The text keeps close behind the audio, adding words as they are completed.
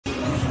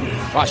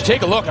Watch,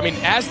 take a look. I mean,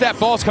 as that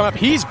ball's come up,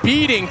 he's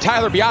beating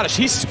Tyler Biadasz.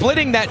 He's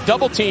splitting that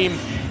double team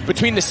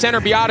between the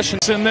center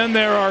Biadasz and then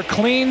there are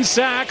clean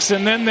sacks,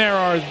 and then there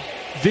are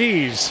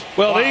these.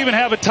 Well, They even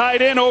have a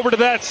tight end over to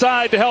that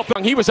side to help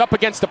him. He was up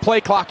against the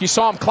play clock. You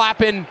saw him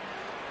clapping.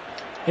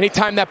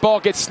 Anytime that ball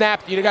gets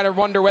snapped, you got to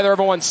wonder whether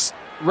everyone's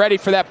ready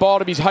for that ball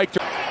to be hiked.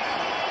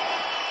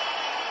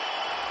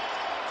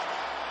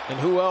 And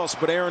who else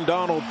but Aaron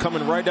Donald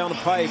coming right down the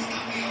pipe.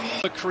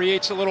 It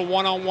creates a little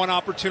one-on-one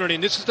opportunity,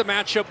 and this is the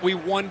matchup we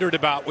wondered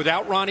about.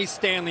 Without Ronnie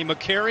Stanley,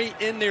 McCary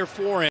in there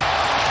for him.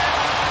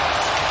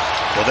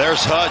 Well, there's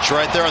Hutch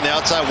right there on the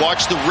outside.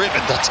 Watch the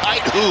ribbon, the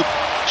tight hoop,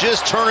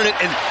 just turning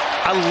it, and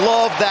I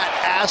love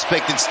that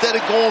aspect. Instead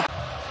of going,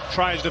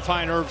 tries to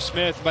find Irv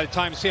Smith. By the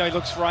time, see how he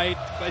looks right.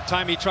 By the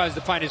time he tries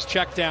to find his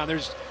check down,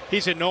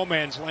 he's in no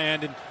man's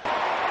land. And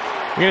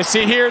you're going to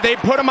see here, they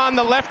put him on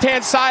the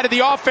left-hand side of the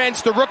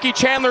offense. The rookie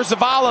Chandler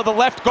Zavala, the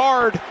left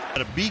guard.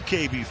 A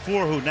BK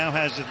before, who now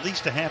has at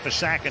least a half a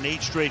sack in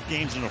 8 straight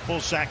games and a full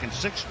sack in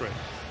 6 straight.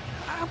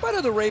 How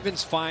do the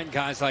Ravens find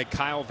guys like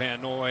Kyle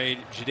Van Noy,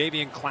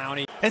 Jadeveon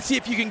Clowney? And see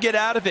if you can get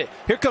out of it.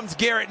 Here comes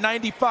Garrett,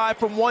 95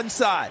 from one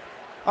side.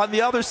 On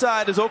the other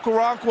side is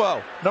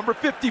Okoronkwo, number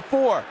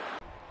 54.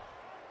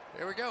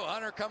 Here we go.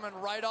 Hunter coming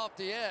right off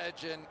the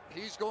edge, and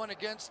he's going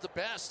against the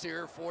best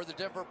here for the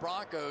Denver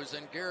Broncos.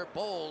 And Garrett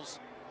Bowles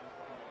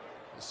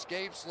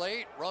escapes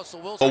late. Russell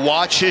Wilson.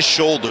 watch his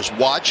shoulders.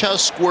 Watch how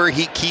square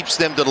he keeps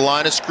them to the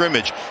line of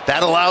scrimmage.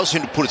 That allows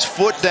him to put his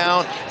foot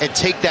down and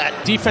take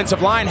that.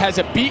 Defensive line has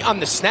a beat on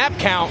the snap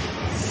count.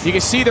 You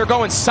can see they're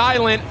going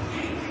silent.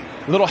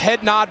 A little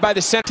head nod by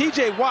the center.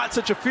 TJ Watt,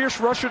 such a fierce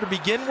rusher to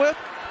begin with,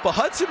 but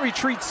Hudson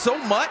retreats so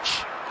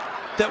much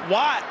that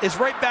Watt is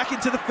right back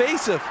into the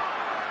face of.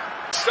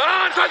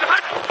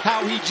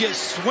 How he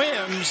just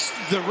swims.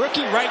 The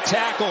rookie right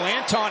tackle,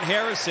 Anton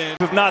Harrison.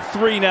 If not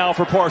 3 now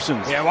for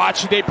Parsons. Yeah,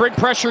 watch. They bring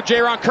pressure.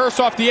 Jaron Kearse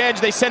off the edge.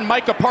 They send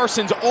Micah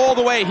Parsons all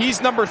the way. He's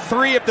number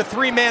 3 of the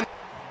 3-man.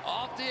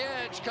 Off the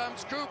edge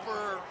comes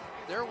Cooper.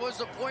 There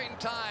was a point in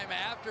time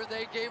after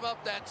they gave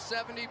up that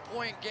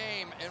 70-point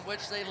game in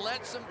which they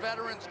let some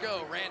veterans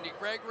go. Randy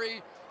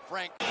Gregory,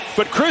 Frank.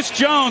 But Chris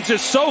Jones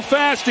is so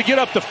fast to get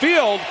up the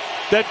field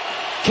that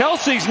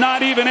Kelsey's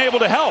not even able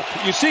to help.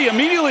 You see,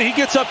 immediately he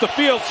gets up the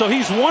field, so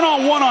he's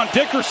one-on-one on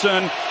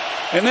Dickerson,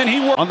 and then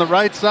he works on the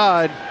right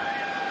side.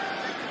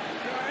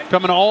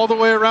 Coming all the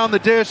way around the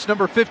dish,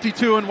 number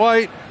 52 in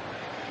white.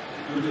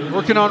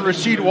 Working on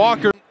Rasheed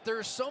Walker.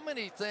 There's so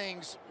many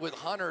things with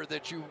Hunter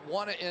that you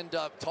want to end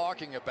up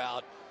talking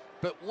about,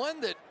 but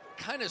one that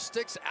kind of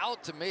sticks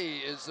out to me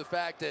is the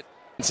fact that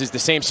this is the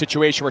same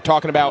situation we're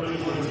talking about.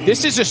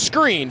 This is a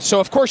screen, so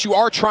of course you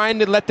are trying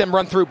to let them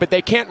run through, but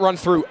they can't run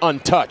through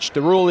untouched.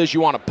 The rule is you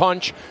want to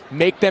punch,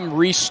 make them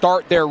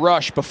restart their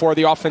rush before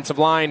the offensive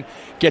line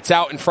gets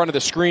out in front of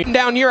the screen.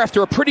 Down here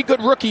after a pretty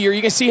good rookie year,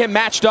 you can see him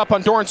matched up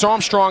on Dorrance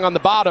Armstrong on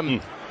the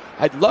bottom.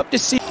 I'd love to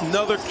see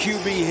another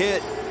QB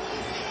hit.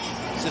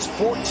 It's his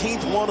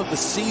 14th one of the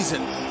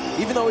season.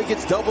 Even though he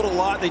gets doubled a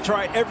lot, they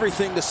try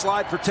everything to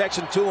slide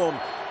protection to him.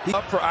 He's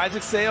up for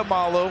Isaac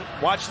Seumalo.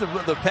 Watch the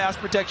pass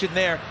protection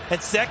there.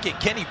 And second,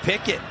 Kenny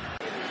Pickett.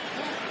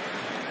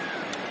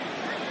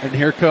 And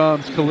here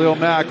comes Khalil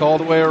Mack all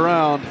the way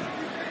around.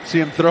 See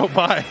him throw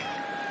by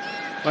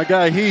my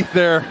guy Heath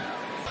there.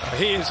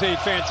 He is a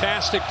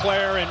fantastic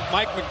player, and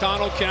Mike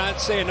McDonald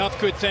cannot say enough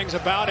good things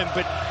about him.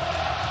 But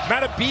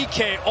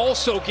Madubuike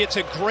also gets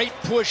a great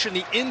push in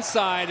the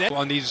inside.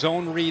 On these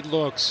zone read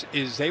looks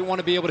is they want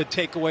to be able to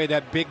take away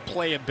that big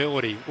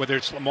playability, whether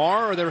it's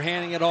Lamar or they're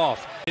handing it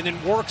off. And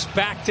then works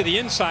back to the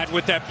inside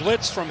with that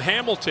blitz from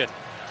Hamilton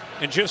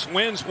and just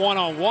wins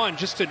one-on-one.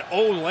 Just an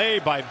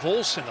Olay by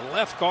Volson, the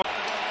left guard.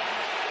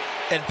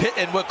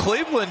 And what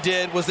Cleveland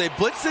did was they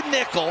blitzed the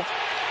nickel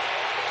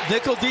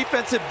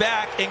defensive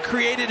back, and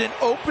created an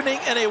opening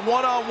and a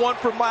one-on-one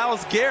for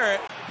Myles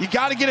Garrett. You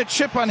got to get a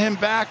chip on him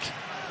back.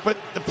 But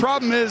the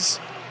problem is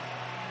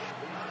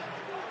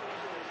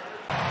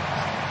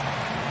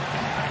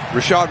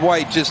Rachaad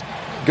White, just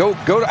go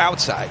to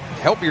outside.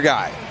 Help your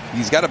guy.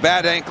 He's got a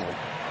bad ankle.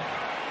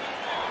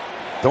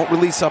 Don't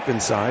release up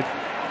inside.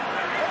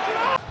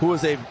 Who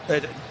is an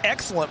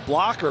excellent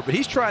blocker, but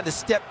he's trying to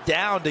step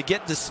down to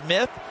get to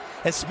Smith,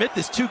 and Smith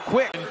is too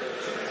quick.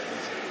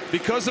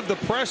 Because of the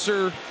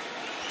pressure,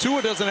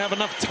 Tua doesn't have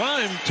enough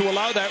time to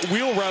allow that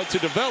wheel route to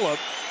develop.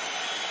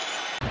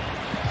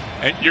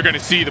 And you're going to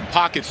see the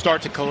pocket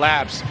start to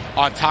collapse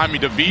on Tommy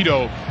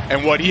DeVito.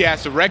 And what he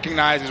has to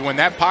recognize is when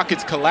that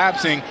pocket's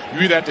collapsing,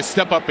 you either have to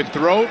step up and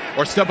throw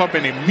or step up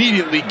and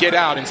immediately get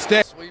out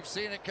instead. We've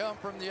seen it come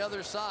from the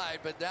other side,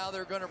 but now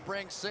they're going to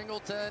bring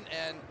Singleton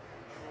and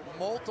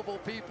multiple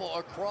people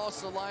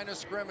across the line of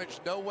scrimmage.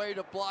 No way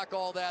to block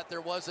all that.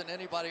 There wasn't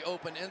anybody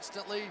open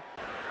instantly.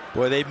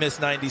 Boy, they missed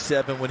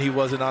 97 when he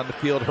wasn't on the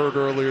field, hurt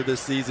earlier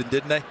this season,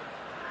 didn't they?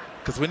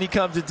 Because when he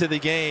comes into the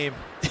game,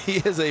 he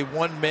is a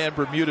one-man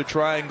Bermuda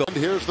Triangle. And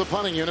here's the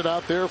punting unit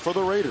out there for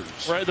the Raiders.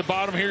 Right at the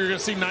bottom here, you're going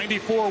to see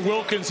 94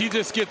 Wilkins. He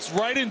just gets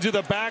right into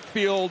the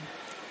backfield.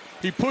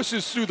 He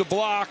pushes through the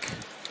block,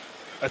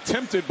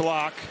 attempted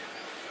block,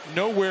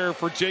 nowhere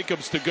for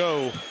Jacobs to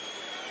go.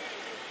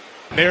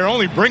 They're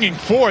only bringing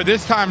 4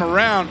 this time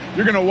around.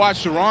 You're going to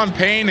watch Daron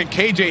Payne and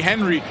KJ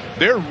Henry.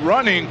 They're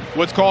running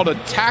what's called a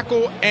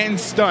tackle and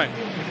stunt.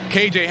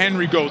 KJ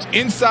Henry goes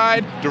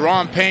inside.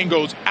 Daron Payne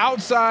goes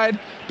outside.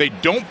 They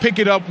don't pick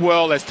it up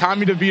well as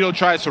Tommy DeVito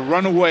tries to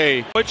run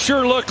away. It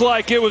sure looked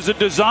like it was a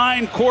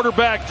designed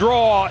quarterback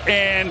draw,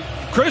 and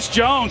Chris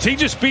Jones, he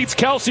just beats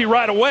Kelce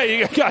right away.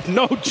 You got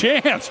no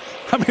chance.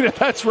 I mean,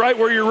 that's right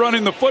where you're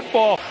running the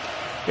football.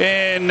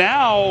 And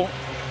now,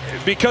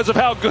 because of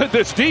how good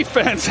this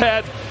defense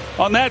had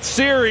on that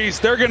series,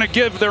 they're going to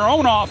give their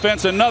own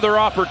offense another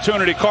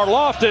opportunity.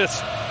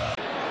 Karlaftis.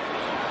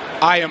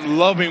 I am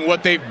loving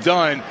what they've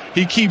done.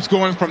 He keeps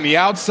going from the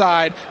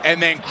outside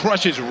and then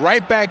crushes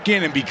right back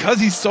in. And because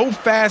he's so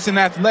fast and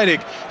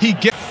athletic, he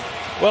gets...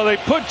 Well, they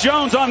put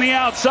Jones on the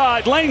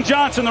outside. Lane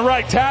Johnson the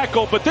right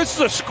tackle, but this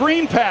is a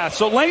screen pass.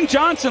 So Lane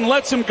Johnson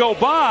lets him go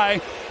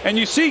by. And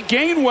you see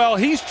Gainwell,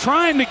 he's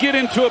trying to get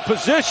into a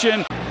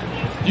position.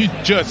 You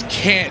just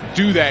can't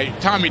do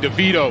that. Tommy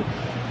DeVito,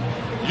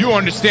 you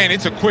understand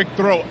it's a quick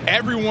throw.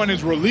 Everyone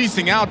is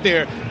releasing out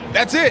there.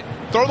 That's it.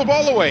 Throw the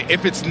ball away.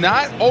 If it's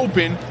not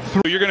open.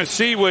 You're going to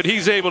see what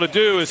he's able to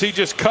do is he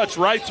just cuts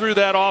right through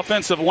that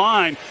offensive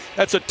line.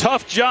 That's a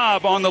tough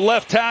job on the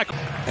left tackle.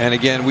 And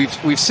again,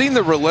 we've seen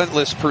the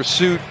relentless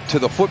pursuit to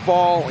the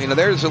football. You know,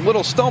 there's a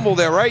little stumble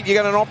there, right? You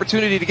got an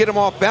opportunity to get him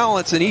off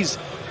balance, and he's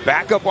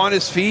back up on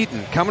his feet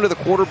and coming to the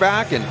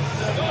quarterback. And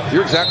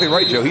you're exactly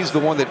right, Joe. He's the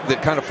one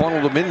that kind of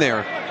funneled him in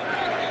there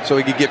so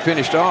he could get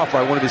finished off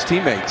by one of his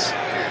teammates.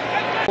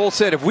 Cole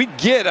said, if we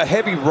get a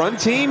heavy run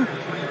team,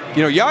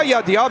 you know,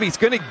 Yaya Diaby's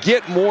going to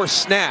get more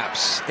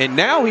snaps. And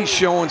now he's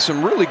showing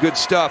some really good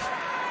stuff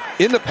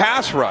in the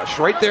pass rush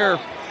right there,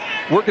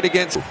 working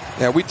against.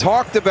 Yeah, we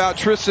talked about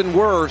Tristan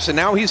Wirfs, and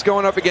now he's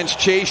going up against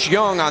Chase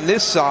Young on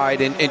this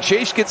side. And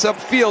Chase gets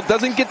upfield,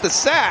 doesn't get the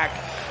sack,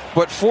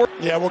 but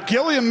yeah, well,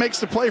 Gilliam makes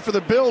the play for the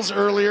Bills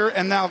earlier,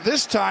 and now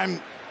this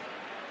time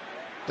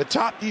the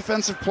top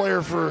defensive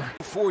player for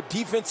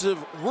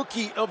defensive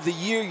rookie of the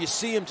year. You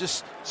see him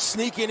just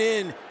sneaking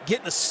in,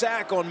 getting a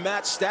sack on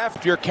Matt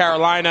Stafford. If you're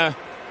Carolina,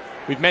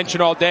 we've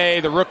mentioned all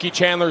day the rookie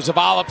Chandler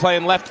Zavala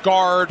playing left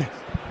guard,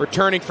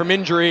 returning from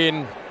injury,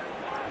 and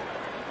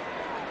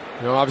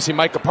you know, obviously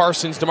Micah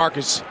Parsons,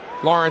 DeMarcus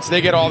Lawrence,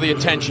 they get all the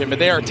attention, but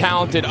they are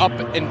talented up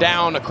and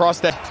down across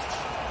the.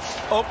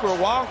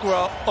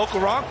 Okoronkwo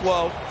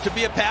to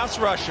be a pass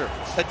rusher,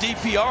 a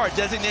DPR, a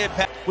designated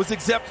pass, was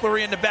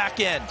exemplary in the back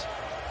end.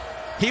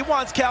 He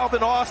wants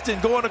Calvin Austin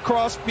going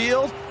across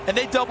field, and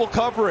they double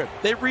cover him.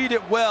 They read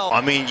it well.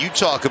 I mean, you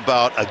talk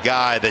about a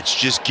guy that's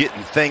just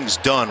getting things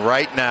done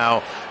right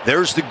now.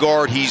 There's the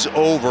guard, he's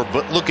over,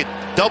 but look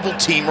at double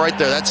team right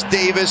there. That's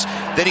Davis.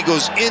 Then he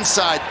goes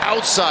inside,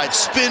 outside,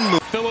 spin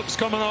move. Phillips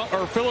coming off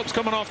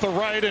the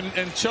right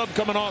and Chubb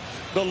coming off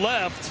the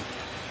left.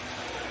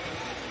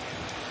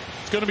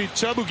 Going to be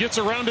Chubb who gets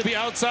around to the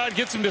outside,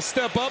 gets him to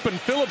step up, and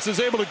Phillips is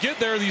able to get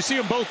there. You see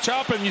them both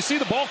chopping. You see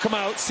the ball come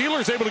out.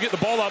 Sealer's able to get the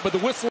ball out, but the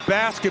whistle.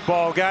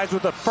 Basketball, guys,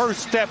 with the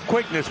first step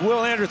quickness.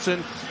 Will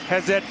Anderson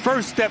has that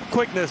first step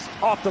quickness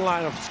off the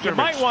line of scrimmage.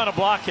 You might want to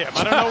block him.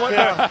 I don't know what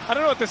I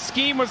don't know what the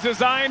scheme was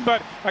designed,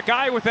 but a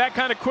guy with that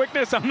kind of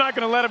quickness, I'm not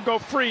going to let him go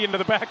free into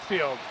the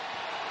backfield.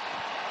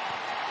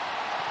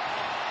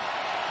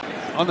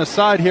 On the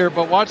side here,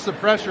 but watch the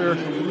pressure.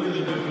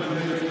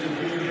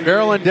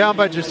 Barreling down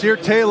by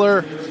Jasir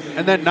Taylor,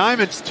 and then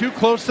Nyman's too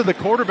close to the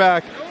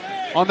quarterback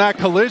on that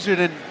collision.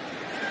 And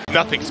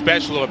nothing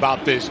special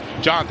about this.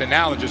 Jonathan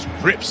Allen just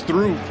rips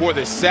through for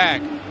the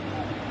sack.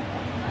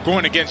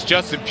 Going against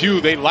Justin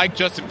Pugh, they like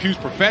Justin Pugh's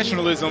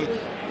professionalism,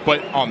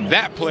 but on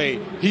that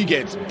play, he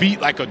gets beat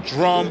like a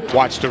drum.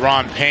 Watch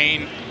Daron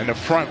Payne and the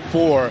front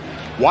four.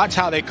 Watch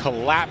how they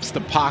collapse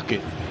the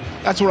pocket.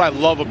 That's what I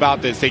love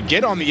about this. They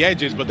get on the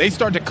edges, but they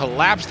start to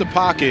collapse the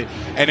pocket,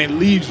 and it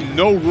leaves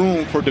no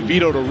room for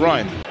DeVito to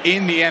run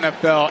in the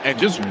NFL. And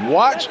just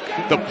watch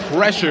the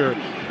pressure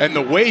and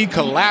the way he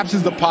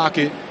collapses the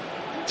pocket.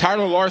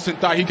 Tyler Larson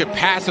thought he could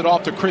pass it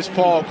off to Chris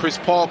Paul. Chris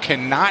Paul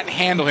cannot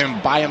handle him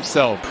by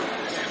himself.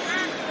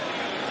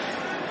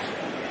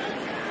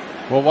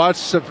 We'll watch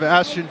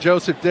Sebastian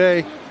Joseph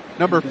Day,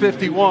 number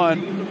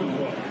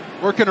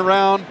 51, working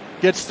around,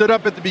 gets stood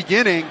up at the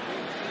beginning.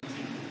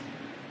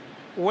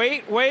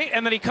 Wait,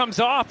 and then he comes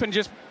off and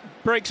just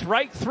breaks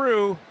right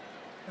through.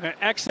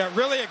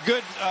 Really a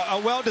good, a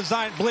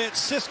well-designed blitz.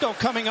 Cisco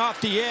coming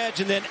off the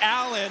edge, and then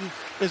Allen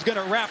is going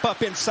to wrap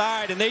up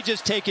inside, and they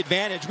just take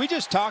advantage. We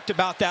just talked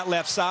about that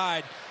left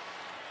side.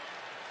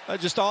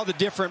 Just all the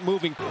different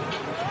moving.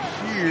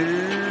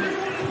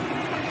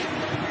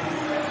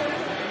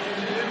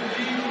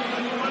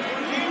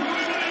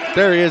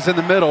 There he is in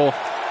the middle.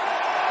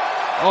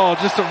 Oh,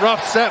 just a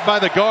rough set by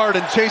the guard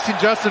and chasing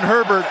Justin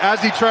Herbert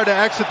as he tried to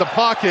exit the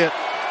pocket.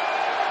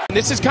 And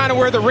this is kind of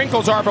where the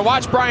wrinkles are, but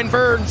watch Brian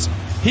Burns.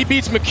 He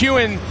beats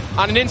McEwen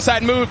on an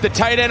inside move, the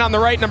tight end on the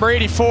right, number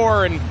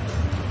 84, and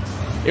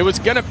it was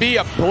going to be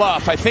a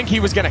bluff. I think he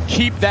was going to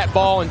keep that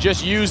ball and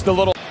just use the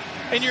little...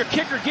 And your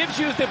kicker gives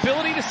you the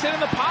ability to sit in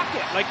the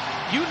pocket. Like,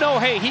 you know,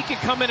 hey, he can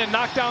come in and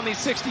knock down these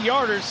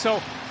 60-yarders,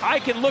 so I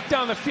can look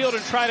down the field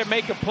and try to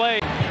make a play.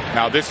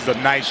 Now this is a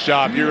nice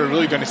job. You're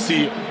really going to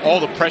see all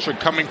the pressure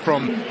coming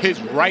from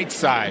his right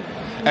side.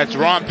 As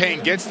Daron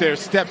Payne gets there,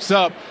 steps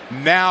up,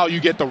 now you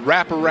get the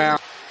wraparound.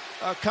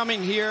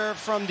 Coming here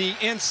from the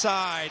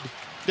inside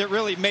that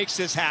really makes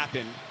this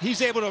happen.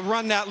 He's able to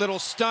run that little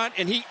stunt,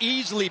 and he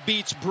easily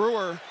beats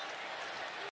Brewer